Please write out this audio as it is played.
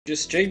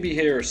Just JB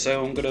here,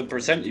 so I'm going to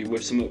present you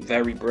with something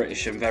very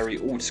British and very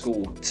old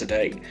school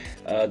today.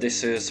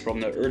 This is from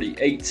the early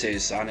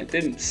 80s and it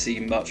didn't see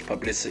much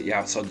publicity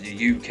outside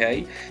the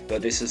UK,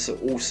 but this is an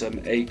awesome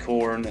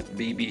Acorn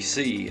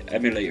BBC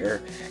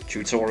emulator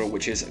tutorial,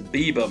 which is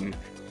Beebem.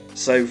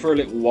 So for a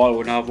little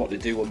while now I've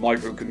wanted to do a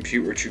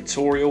microcomputer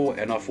tutorial,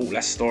 and I thought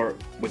let's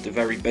start with the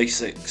very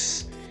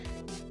basics.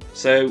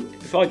 So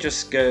if I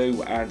just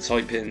go and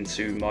type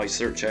into my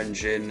search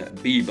engine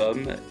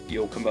Beebem,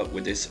 you'll come up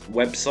with this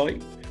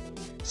website.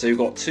 So you've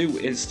got two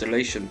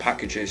installation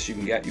packages you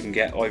can get. You can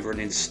get either an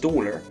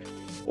installer,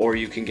 or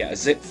you can get a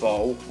zip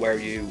file where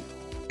you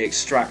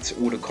extract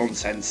all the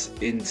contents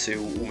into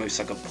almost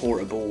like a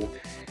portable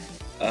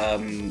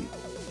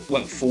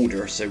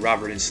folder. So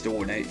rather than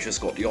installing it, you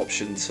just got the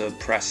option to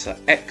press an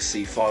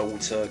exe file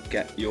to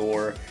get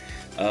your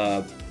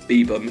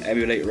Beebem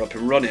emulator up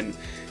and running.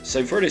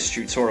 So for this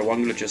tutorial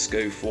I'm going to just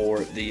go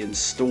for the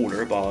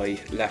installer by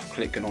left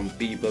clicking on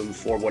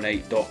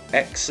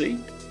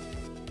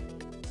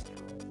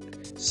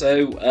beebem418.exe.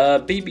 So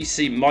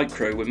BBC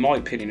Micro, in my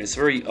opinion, is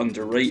very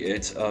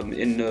underrated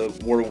in the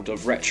world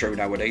of retro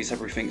nowadays.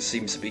 Everything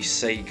seems to be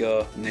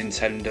Sega,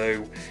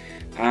 Nintendo,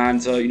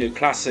 and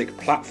classic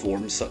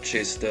platforms such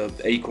as the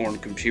Acorn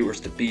computers,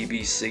 the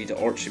BBC,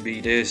 the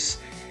Archimedes,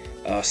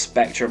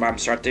 Spectrum,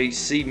 Amstrad. They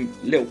seem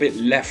a little bit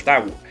left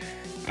out.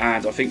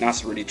 And I think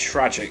that's really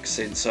tragic,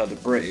 since the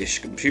British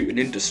computing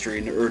industry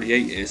in the early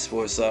 80s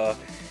was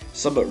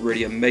somewhat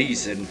really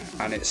amazing,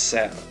 and it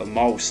set a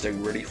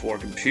milestone really for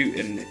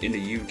computing in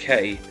the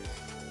UK.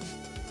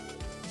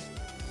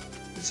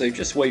 So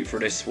just wait for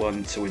this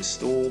one to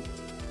install,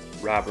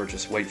 rather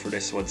just wait for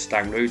this one to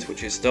download,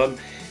 which is done.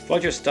 If I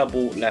just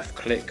double left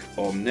click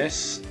on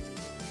this,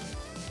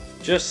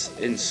 just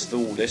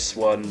install this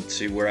one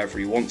to wherever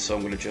you want. So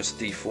I'm going to just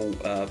default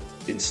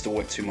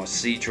install it to my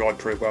C drive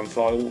program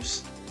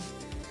files,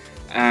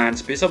 and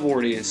because I've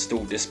already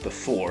installed this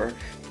before,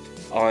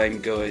 I'm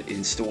going to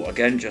install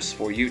again just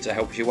for you, to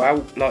help you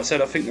out. Like I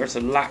said, I think there's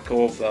a lack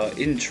of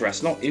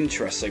interest, not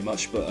interest so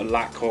much, but a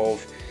lack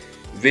of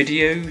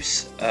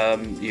videos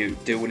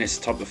doing this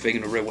type of thing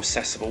in a real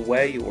accessible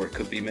way, or it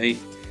could be me.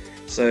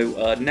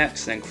 So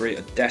next, then create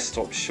a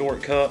desktop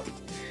shortcut.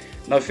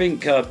 And I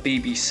think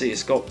BBC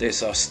has got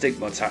this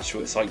stigma attached to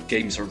it. It's like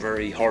games are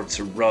very hard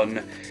to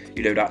run,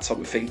 that type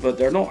of thing, but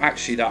they're not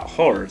actually that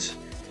hard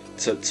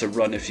to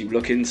run if you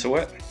look into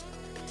it.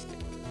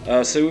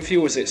 So if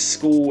you was at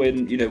school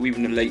in,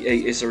 even the late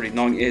 80s, early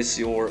 90s,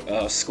 your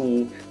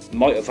school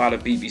might have had a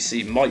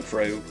BBC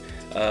Micro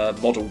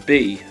Model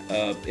B.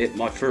 At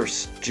my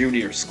first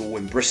junior school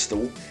in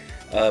Bristol,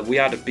 we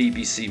had a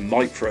BBC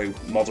Micro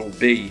Model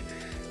B,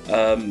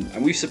 and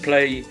we used to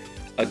play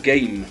a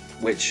game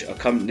which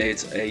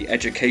accompanied a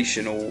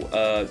educational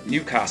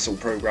Newcastle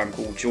program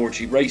called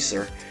Georgie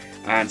Racer,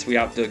 and we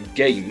had the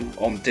game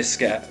on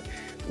diskette,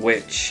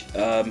 which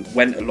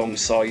went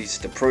alongside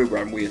the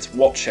program we had to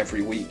watch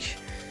every week.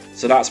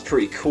 So that's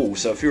pretty cool.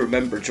 So if you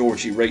remember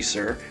Georgie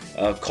Racer,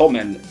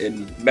 comment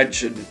and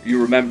mention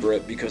you remember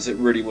it, because it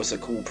really was a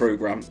cool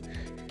program.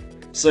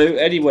 So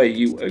anyway,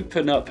 you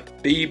open up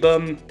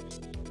Beebem.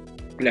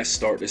 Let's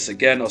start this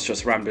again. I was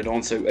just rambling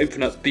on. So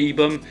open up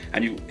Beebem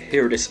and you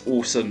hear this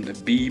awesome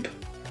beep.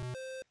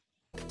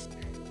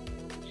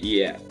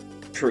 Yeah,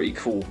 pretty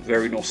cool,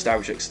 very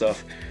nostalgic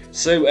stuff.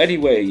 So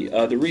anyway,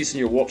 the reason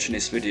you're watching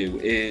this video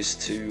is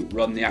to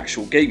run the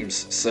actual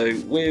games. So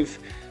with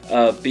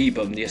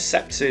Beebem, the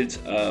accepted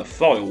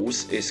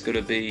files is going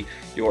to be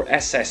your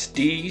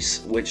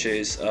SSDs, which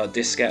is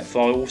diskette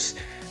files.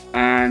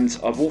 And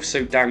I've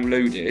also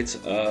downloaded,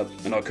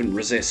 and I couldn't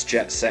resist,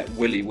 Jet Set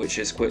Willy, which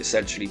is quite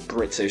essentially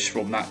British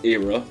from that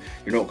era.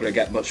 You're not going to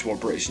get much more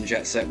British than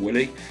Jet Set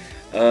Willy.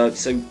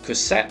 So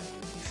cassette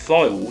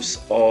files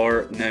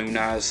are known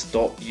as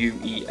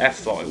 .uef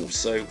files.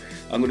 So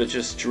I'm going to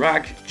just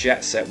drag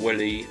Jet Set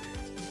Willy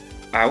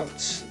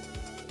out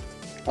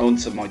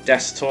onto my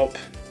desktop.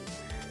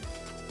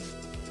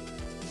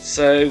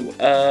 So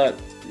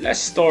let's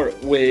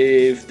start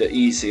with the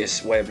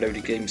easiest way of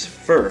loading games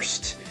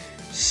first.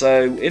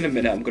 So in a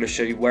minute I'm going to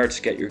show you where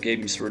to get your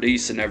games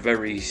released, and they're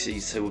very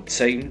easy to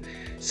obtain.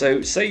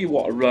 So say you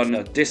want to run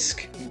a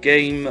disk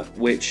game,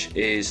 which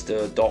is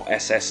the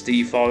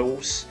 .ssd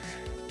files.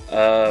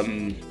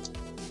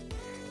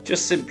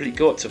 Just simply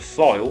go to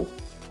File.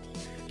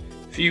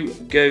 If you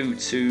go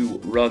to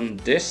Run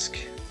Disk,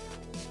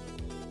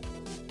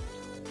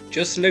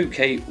 just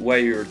locate where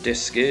your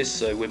disk is.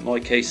 So in my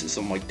case it's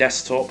on my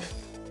desktop,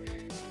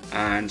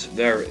 and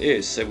there it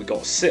is. So we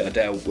got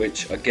Citadel,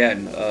 which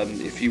again,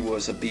 if you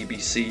was a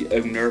BBC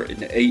owner in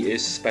the 80s,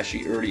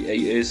 especially early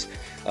 80s,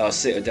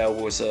 Citadel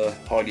was a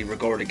highly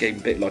regarded game,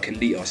 a bit like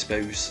Elite I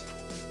suppose.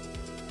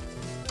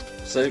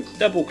 So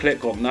double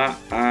click on that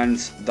and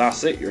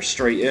that's it, you're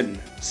straight in.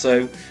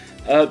 So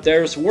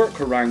there's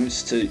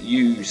workarounds to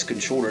use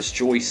controllers,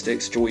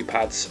 joysticks,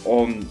 joypads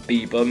on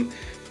Beebem,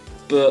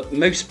 but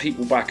most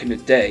people back in the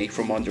day,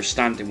 from my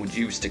understanding, would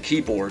use the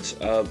keyboard.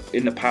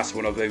 In the past,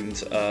 when I've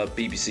owned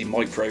BBC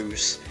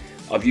Micros,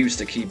 I've used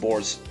the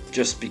keyboards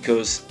just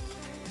because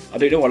I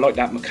don't know, I like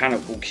that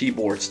mechanical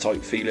keyboards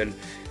type feeling.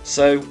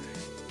 So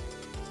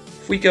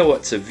if we go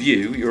up to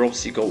view, you're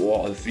obviously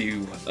got to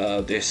view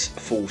this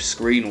full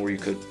screen, or you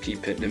could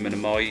keep it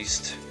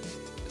minimized.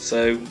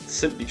 So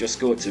simply just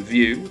go up to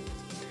view,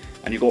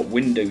 and you've got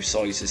window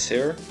sizes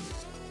here.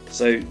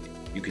 So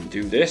you can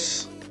do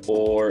this,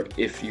 or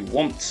if you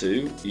want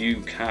to,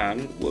 you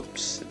can,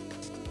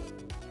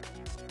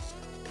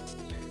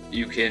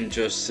 you can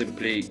just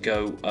simply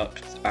go up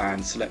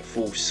and select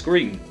full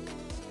screen.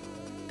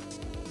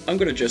 I'm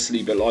going to just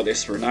leave it like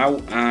this for now,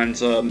 and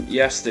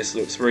yes, this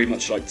looks very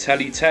much like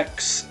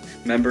teletext.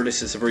 Remember,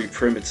 this is a very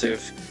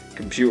primitive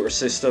computer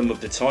system of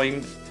the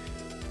time.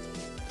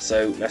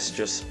 So let's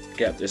just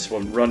get this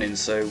one running.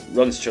 So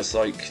runs just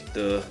like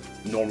the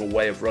normal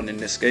way of running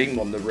this game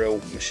on the real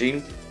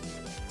machine.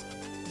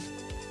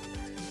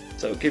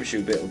 So it gives you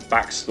a bit of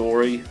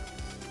backstory.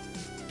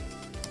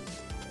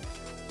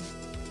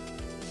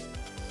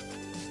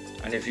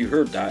 And if you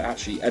heard that, it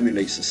actually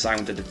emulates the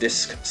sound of the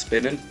disc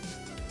spinning.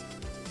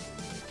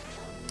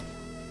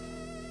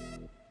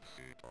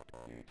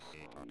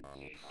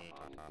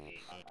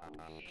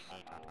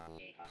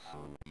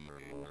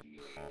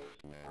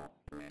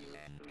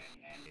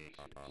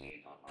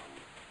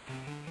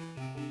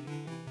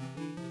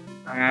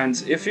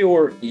 And if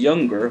you're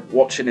younger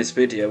watching this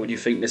video and you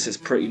think this is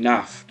pretty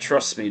naff,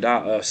 trust me,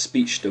 that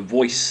speech to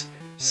voice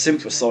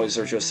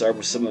synthesizer just there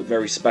was something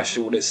very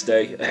special this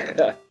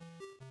day.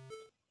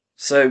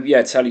 So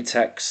yeah,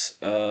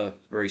 teletext,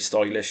 very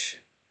stylish,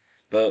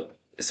 but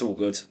it's all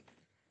good.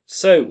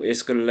 So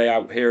it's going to lay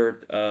out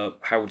here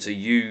how to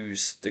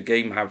use the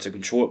game, how to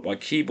control it by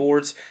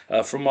keyboard.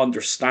 From my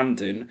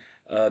understanding,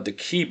 the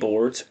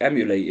keyboard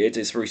emulated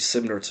is very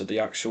similar to the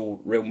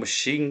actual real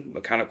machine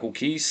mechanical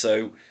keys.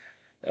 So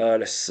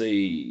let's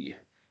see,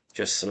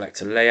 just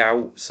select a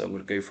layout. So I'm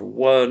going to go for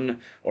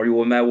 1. Are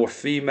you a male or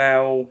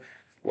female?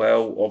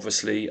 Well,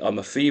 obviously I'm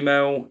a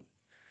female.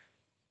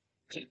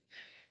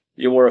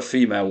 You are a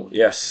female,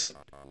 yes.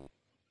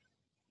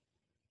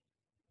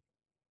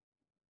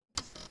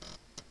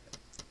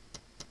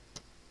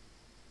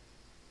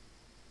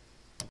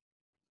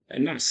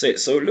 And that's it.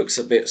 So it looks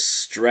a bit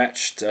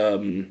stretched,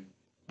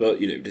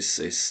 but you know, this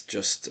is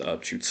just a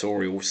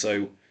tutorial.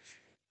 So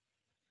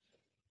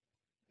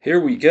here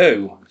we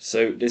go.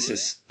 So this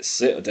is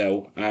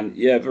Citadel, and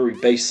yeah, very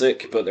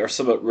basic, but there's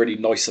something really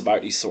nice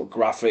about these sort of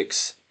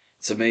graphics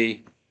to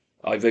me.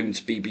 I've owned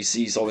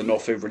BBCs on and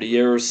off over the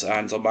years,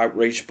 and I'm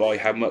outraged by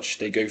how much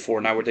they go for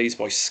nowadays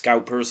by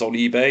scalpers on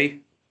eBay.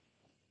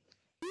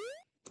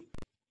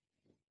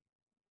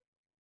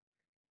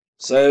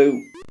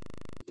 So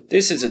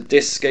this is a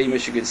disc game.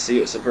 As you can see,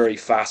 it's a very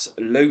fast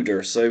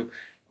loader. So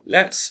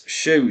let's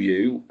show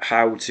you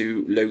how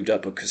to load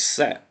up a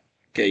cassette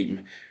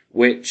game,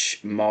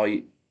 which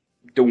might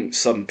daunt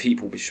some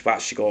people, which have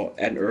actually got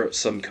to enter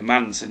some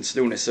commands into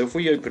doing this. So if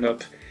we open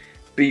up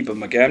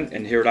Beebem again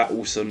and hear that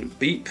awesome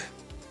beep,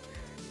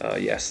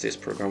 yes, this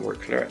program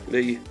worked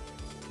correctly.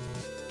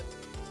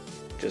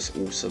 Just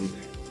awesome.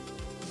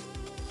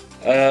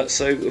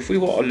 So if we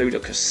want to load a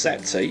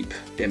cassette tape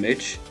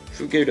image, if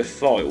we go to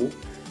File,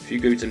 if you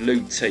go to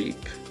Load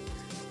Tape,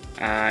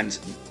 and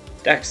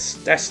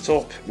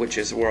Desktop, which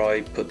is where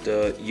I put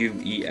the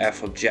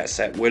UEF of Jet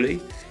Set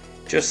Willy,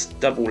 just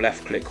double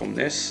left click on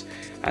this,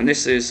 and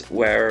this is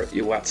where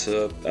you have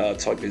to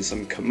type in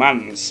some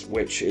commands,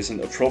 which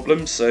isn't a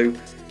problem. So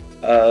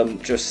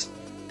just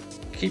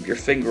keep your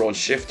finger on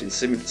shift and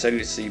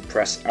simultaneously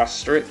press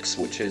asterisk,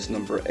 which is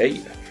number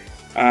 8,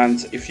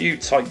 and if you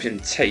type in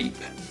tape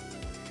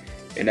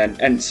and then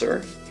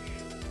enter,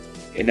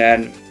 and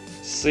then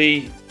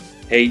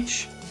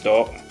CH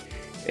dot,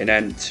 and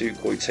then 2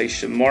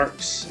 quotation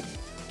marks,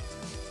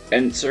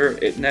 enter,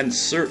 it then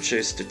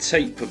searches the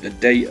tape of the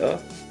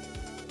data.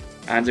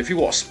 And if you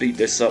want to speed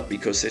this up,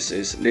 because this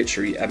is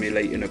literally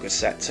emulating a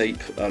cassette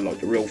tape like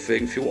the real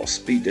thing, if you want to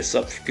speed this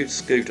up,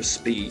 just go to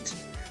speed,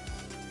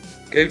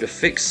 go to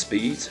fixed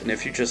speed, and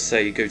if you just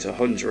say go to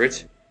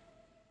 100,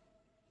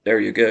 there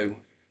you go.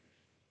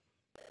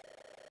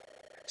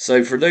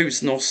 So for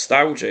those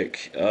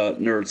nostalgic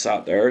nerds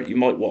out there, you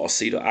might want to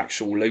see the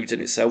actual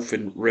loading itself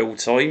in real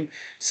time.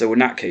 So in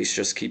that case,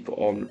 just keep it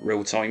on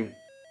real time.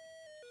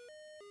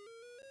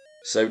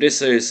 So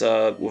this is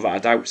without a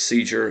doubt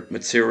seizure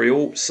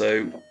material,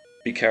 so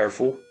be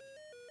careful.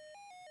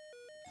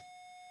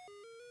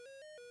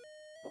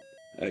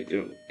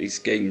 These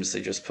games,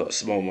 they just put a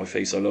smile on my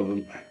face. I love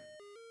them.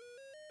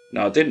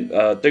 Now I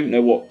don't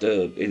know what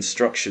the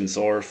instructions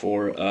are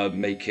for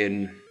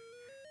making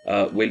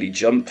Willy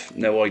jump,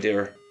 no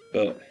idea,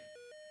 but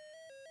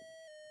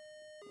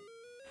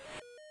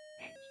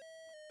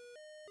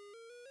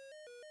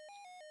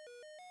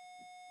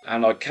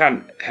and I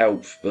can't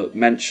help but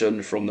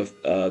mention from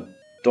the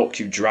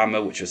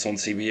docudrama which was on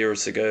TV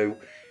years ago,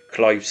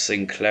 Clive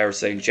Sinclair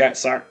saying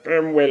 "Jets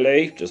acting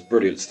Willy," just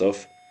brilliant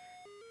stuff.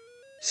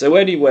 So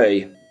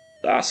anyway,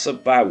 that's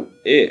about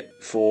it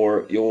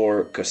for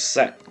your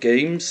cassette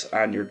games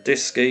and your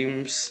disc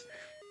games.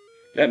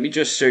 Let me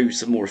just show you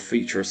some more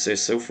features of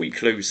this. So if we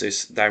close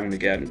this down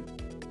again.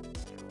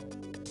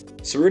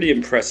 It's a really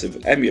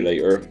impressive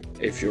emulator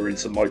if you're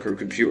into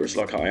microcomputers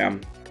like I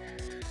am.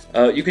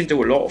 You can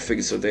do a lot of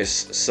things with this.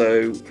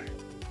 So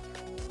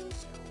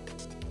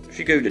if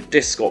you go to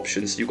disk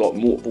options, you've got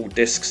multiple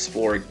disks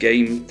for a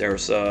game.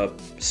 There's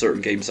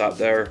certain games out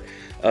there.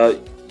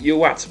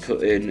 You'll have to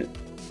put in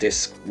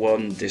disk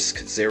 1, disk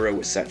 0,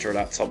 etc,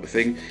 that type of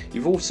thing.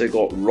 You've also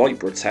got write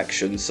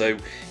protection. So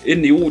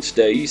in the old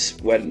days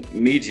when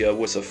media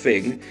was a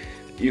thing,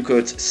 you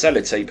could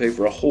sellotape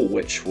over a hole,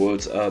 which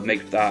would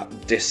make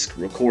that disc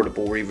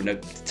recordable, or even a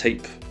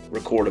tape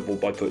recordable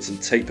by putting some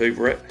tape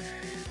over it.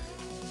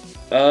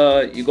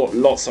 You got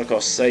lots, like I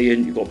was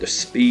saying, you got the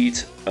speed,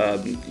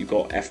 you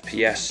got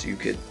FPS you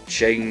could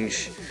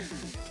change.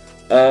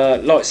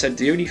 Like I said,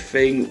 the only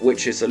thing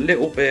which is a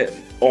little bit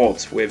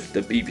odd with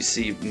the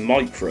BBC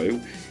Micro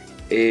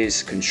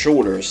is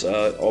controllers.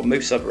 On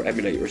most other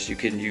emulators you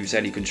can use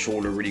any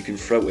controller really, you can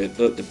throw it,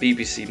 but the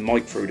BBC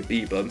Micro, the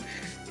Beebem,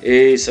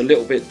 is a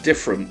little bit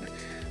different.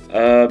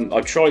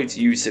 I tried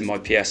using my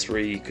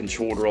PS3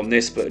 controller on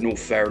this, but in all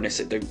fairness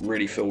it don't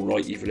really feel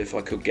right, even if I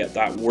could get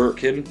that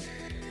working.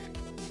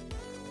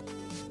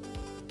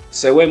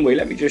 So anyway,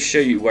 let me just show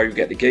you where you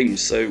get the games.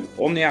 So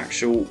on the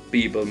actual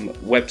Beebem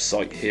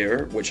website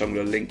here, which I'm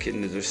going to link in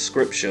the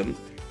description,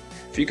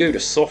 if you go to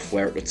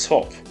software at the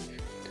top,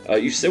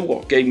 you've still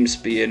got games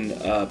being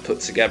put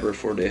together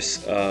for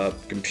this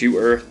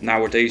computer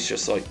nowadays,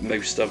 just like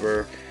most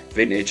other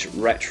vintage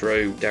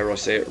retro, dare I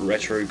say it,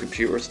 retro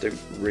computers. Don't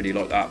really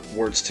like that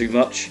words too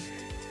much.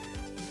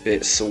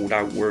 Bit sold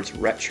out words,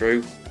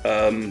 retro.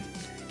 But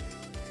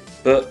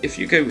if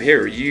you go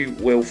here, you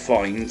will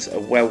find a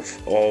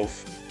wealth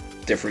of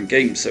different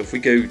games. So if we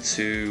go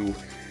to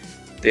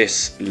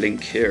this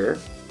link here,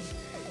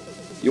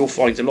 you'll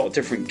find a lot of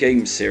different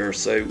games here.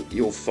 So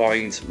you'll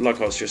find, like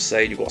I was just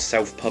saying, you've got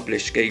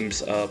self-published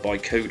games by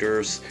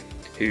coders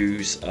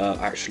who's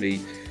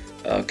actually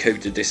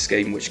coded this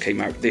game, which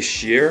came out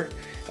this year.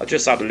 I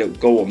just had a little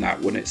go on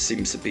that one. It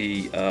seems to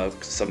be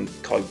some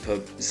type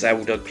of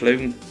Zelda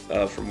clone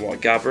from what I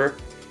gather.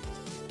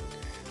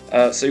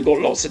 So you've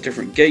got lots of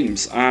different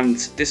games, and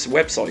this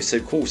website is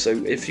so cool. So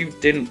if you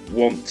didn't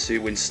want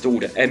to install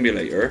the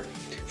emulator,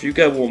 if you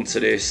go onto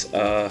this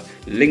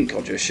link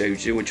I just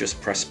showed you and just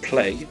press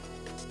play,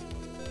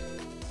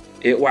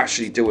 it will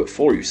actually do it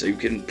for you. So you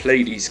can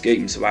play these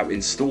games without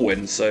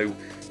installing. So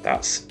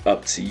that's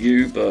up to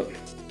you, but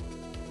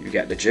you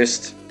get the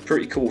gist.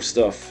 Pretty cool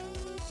stuff.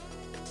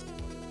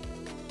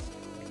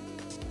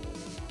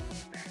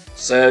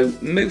 So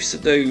most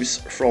of those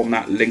from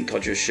that link I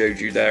just showed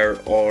you there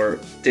are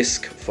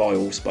disk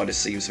files by the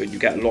seams of it. You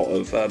get a lot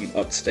of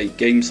up-to-date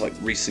games, like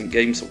recent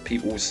games that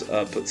people's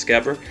put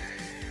together.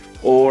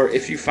 Or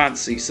if you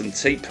fancy some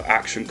tape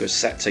action,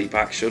 cassette tape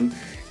action,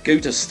 go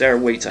to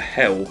Stairway to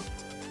Hell.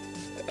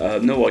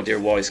 No idea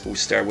why it's called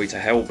Stairway to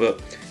Hell,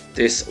 but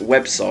this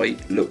website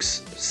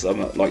looks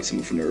like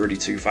something from the early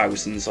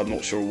 2000s. I'm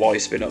not sure why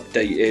it's been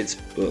updated,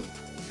 but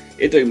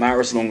it don't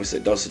matter as long as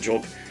it does the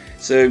job.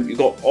 So you've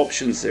got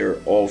options there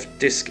of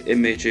disk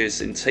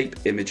images and tape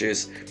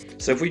images.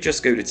 So if we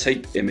just go to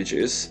tape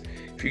images,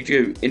 if you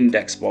do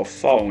index by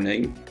file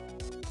name,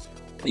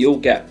 you'll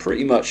get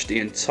pretty much the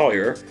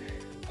entire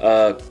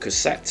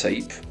cassette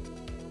tape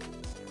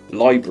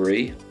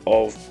library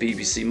of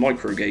BBC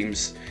Micro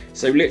games.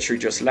 So literally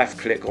just left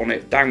click on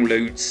it,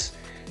 downloads,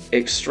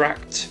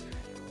 extract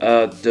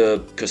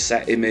the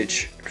cassette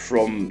image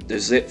from the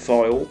zip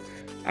file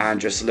and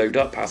just load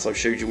up as I've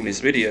showed you in this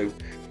video.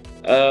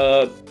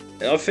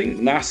 I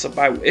think that's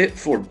about it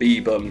for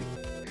Beebem.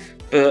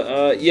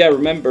 But yeah,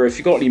 remember, if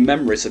you got any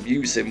memories of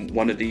using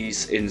one of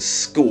these in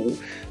school,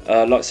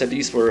 like I said,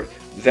 these were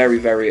very,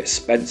 very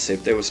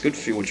expensive. They was a good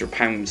few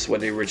 £100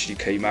 when they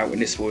originally came out, and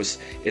this was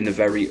in the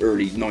very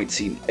early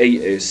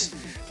 1980s.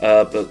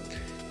 But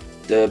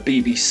the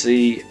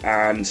BBC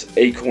and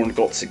Acorn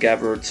got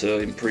together to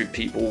improve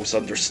people's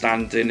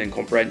understanding and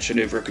comprehension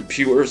over a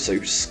computer,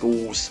 so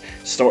schools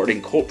started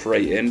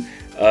incorporating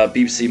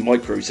BBC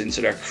Micros into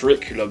their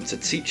curriculum to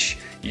teach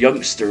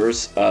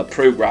youngsters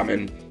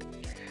programming.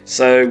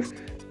 So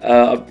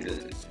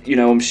you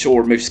know, I'm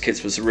sure most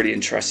kids was really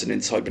interested in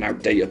typing out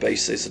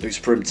databases in those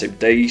primitive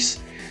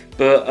days.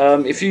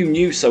 But if you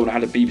knew someone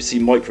had a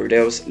BBC Micro, they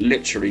was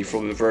literally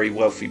from a very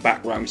wealthy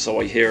background. So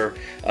I hear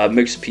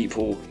most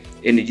people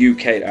in the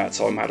UK at that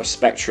time had a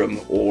Spectrum,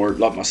 or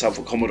like myself,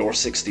 a Commodore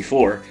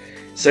 64.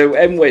 So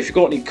anyway, if you've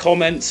got any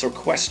comments or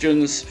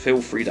questions,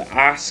 feel free to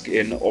ask,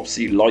 and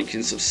obviously like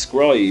and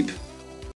subscribe.